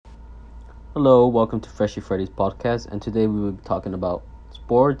Hello, welcome to Freshy Freddy's podcast, and today we will be talking about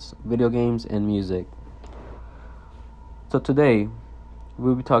sports, video games, and music. So today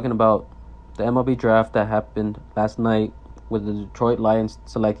we'll be talking about the MLB draft that happened last night with the Detroit Lions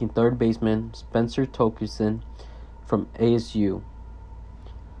selecting third baseman Spencer Torkelson from ASU.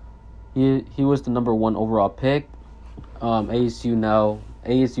 He was the number one overall pick.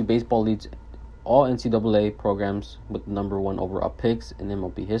 ASU baseball leads all NCAA programs with number one overall picks in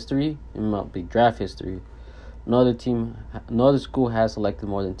MLB history, MLB draft history. No other school has selected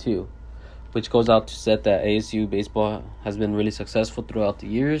more than two, which goes out to set that ASU baseball has been really successful throughout the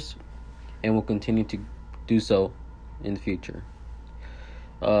years and will continue to do so in the future.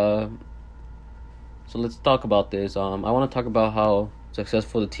 So let's talk about this. I want to talk about how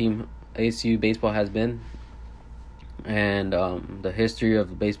successful the team ASU baseball has been and the history of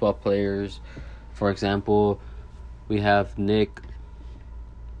the baseball players. For example, we have Rick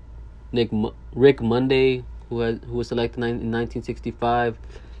Monday, who was selected in 1965.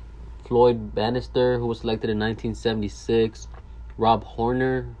 Floyd Bannister, who was selected in 1976. Rob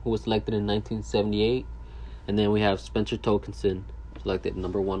Horner, who was selected in 1978. And then we have Spencer Torkelson, selected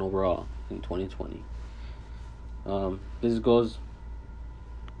number one overall in 2020. This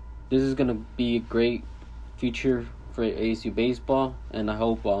is gonna be a great future for ASU baseball, and I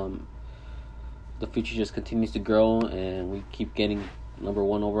hope the future just continues to grow and we keep getting number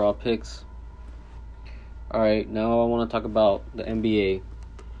one overall picks. Alright, now I want to talk about the NBA.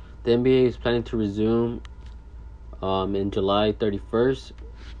 The NBA is planning to resume in July 31st.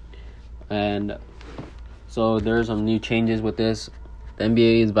 And so there's some new changes with this. The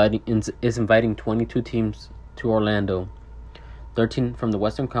NBA is inviting 22 teams to Orlando. 13 from the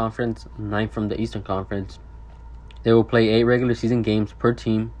Western Conference, 9 from the Eastern Conference. They will play 8 regular season games per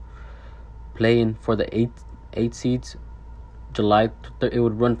team. Playing for the eight seeds, it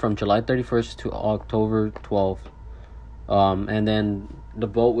would run from July 31st to October 12th. And then the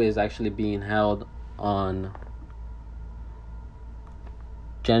vote is actually being held on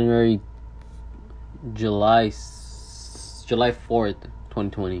July 4th,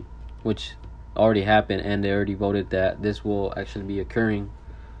 2020, which already happened, and they already voted that this will actually be occurring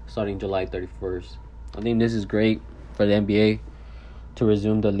starting July 31st. I think this is great for the NBA to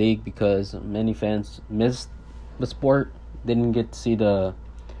resume the league because many fans missed the sport. They didn't get to see the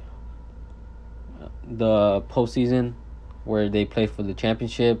postseason where they play for the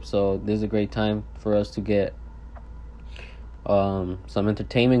championship. So this is a great time for us to get some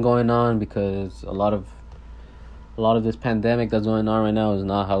entertainment going on, because a lot of this pandemic that's going on right now is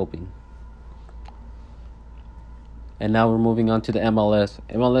not helping. And now we're moving on to the MLS.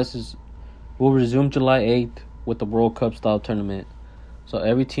 Will resume July 8th with the World Cup style tournament. So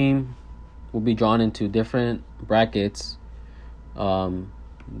every team will be drawn into different brackets.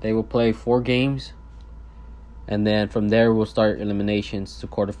 They will play 4 games, and then from there we'll start eliminations to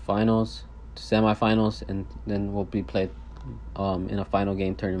quarterfinals, to semifinals, and then will be played in a final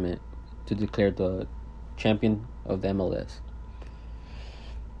game tournament to declare the champion of the MLS.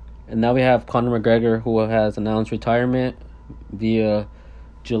 And now we have Conor McGregor, who has announced retirement via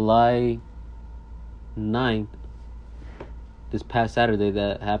July 9th. This past Saturday,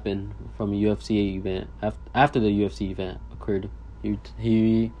 that happened from a UFC event. After the UFC event occurred,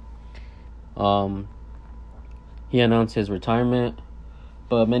 he announced his retirement,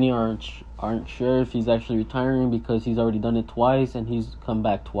 but many aren't sure if he's actually retiring because he's already done it twice, and he's come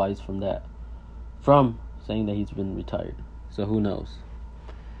back twice from saying that he's been retired. So who knows?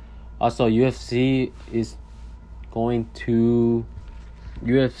 Also, UFC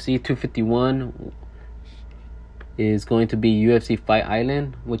 251 is going to be UFC Fight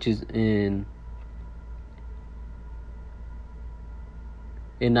Island, which is in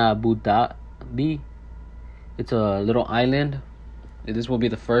Abu Dhabi. It's a little island. This will be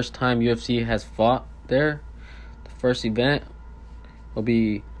the first time UFC has fought there. The first event will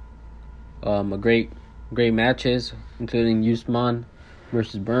be a great matches, including Usman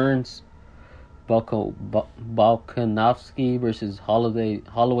versus Burns, Volkanovski versus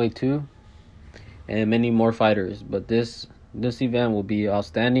Holloway 2, and many more fighters. But this event will be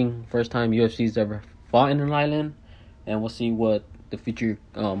outstanding. First time UFC's ever fought in an island, and we'll see what the future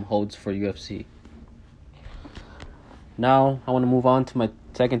holds for UFC. Now I want to move on to my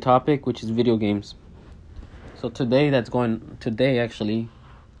second topic, which is video games. So today,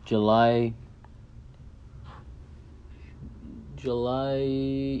 July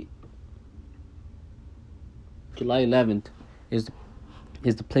 11th is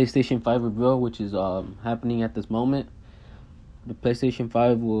the PlayStation 5 reveal, which is happening at this moment. The PlayStation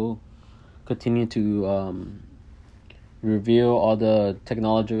 5 will continue to reveal all the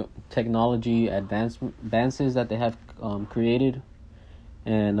technology advances that they have created,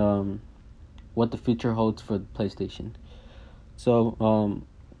 and what the future holds for the PlayStation. So,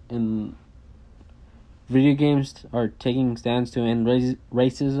 in video games are taking stands to end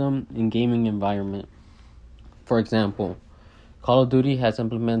racism in gaming environment. For example, Call of Duty has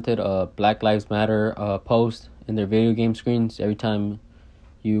implemented a Black Lives Matter post in their video game screens every time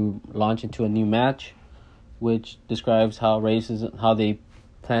you launch into a new match, which describes how they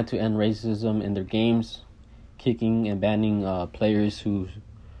plan to end racism in their games, kicking and banning players who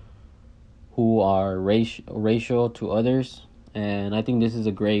are racial to others. And I think this is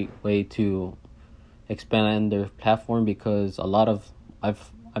a great way to expand their platform, because a lot of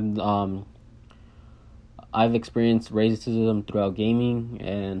I've experienced racism throughout gaming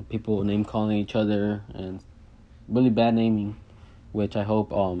and people name calling each other and really bad naming, which I hope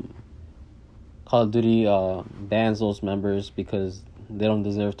Call of Duty bans those members, because they don't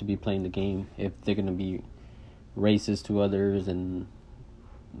deserve to be playing the game if they're gonna be racist to others and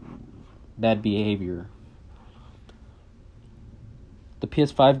bad behavior. The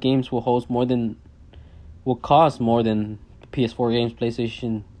PS5 games will cost more than the PS4 games,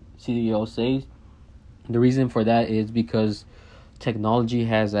 PlayStation CEO says. The reason for that is because technology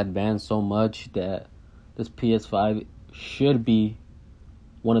has advanced so much that this PS5 should be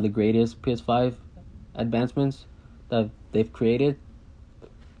one of the greatest PS5 advancements that they've created,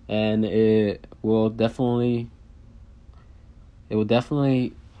 and it will definitely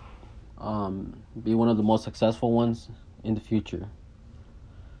be one of the most successful ones in the future.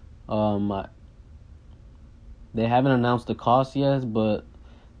 They haven't announced the cost yet, but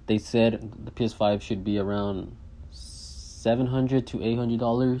they said the PS5 should be around $700 to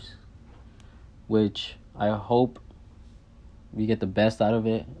 $800, which I hope we get the best out of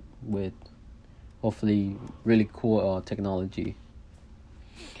it with hopefully really cool technology.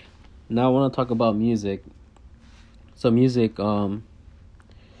 Now I want to talk about music. So music, Coachella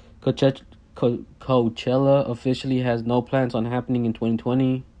officially has no plans on happening in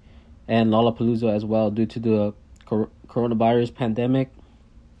 2020, and Lollapalooza as well, due to the coronavirus pandemic.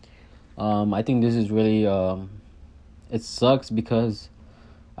 I think this is really it sucks, because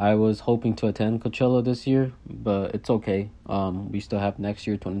I was hoping to attend Coachella this year, but it's okay. We still have next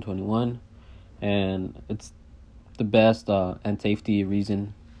year, 2021, and it's the best and safety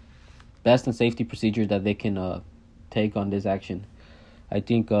procedure that they can take on this action. I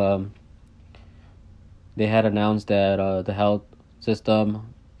think they had announced that the health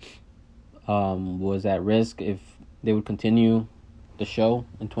system was at risk if they would continue the show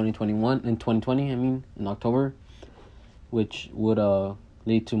in 2020, in October, which would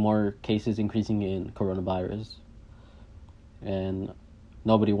lead to more cases increasing in coronavirus. And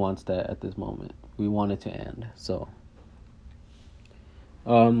nobody wants that at this moment. We want it to end. So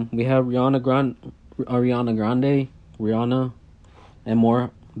we have Ariana Grande, and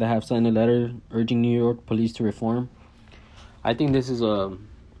more that have signed a letter urging New York police to reform. I think this is a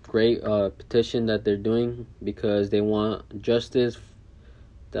great petition that they're doing, because they want justice.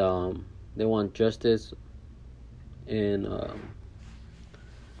 They want justice in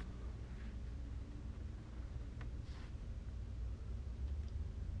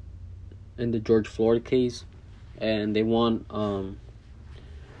the George Floyd case, and they want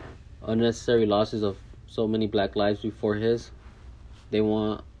unnecessary losses of so many black lives before his. They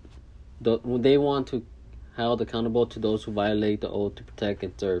want to held accountable to those who violate the oath to protect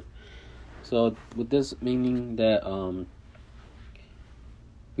and serve. So with this meaning that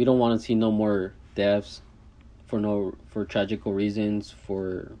we don't want to see no more deaths for tragical reasons,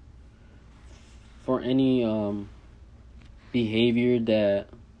 for any behavior that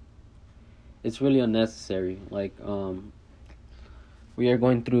it's really unnecessary. Like we are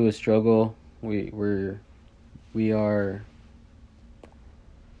going through a struggle. We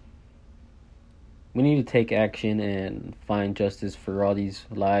need to take action and find justice for all these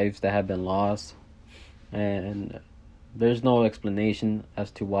lives that have been lost. And there's no explanation as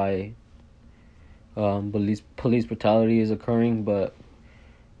to why police brutality is occurring, but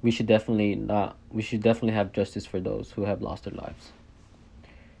we should definitely have justice for those who have lost their lives.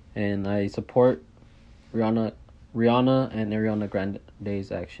 And I support Rihanna and Ariana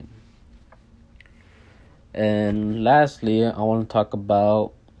Grande's action. And lastly, I want to talk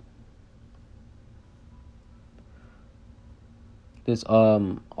about this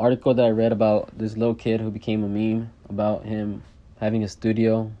article that I read about this little kid who became a meme, about him having a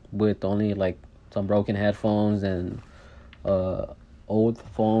studio with only like some broken headphones and old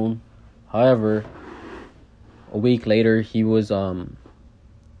phone. However, a week later he was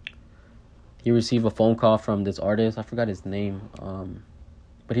he received a phone call from this artist. I forgot his name.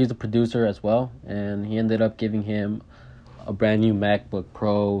 But he's a producer as well, and he ended up giving him a brand new MacBook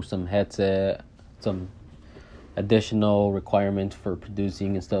Pro, some headset, some additional requirements for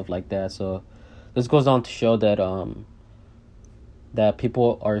producing and stuff like that. So this goes on to show that that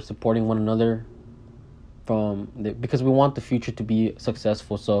people are supporting one another because we want the future to be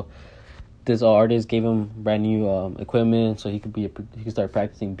successful. So this artist gave him brand new equipment so he could start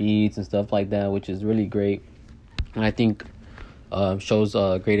practicing beats and stuff like that, which is really great. And I think shows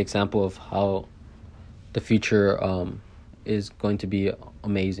a great example of how the future is going to be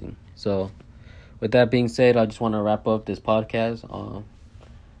amazing. So with that being said, I just want to wrap up this podcast.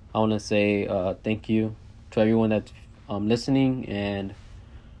 I want to say thank you to everyone that's listening, and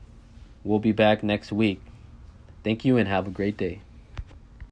we'll be back next week. Thank you and have a great day.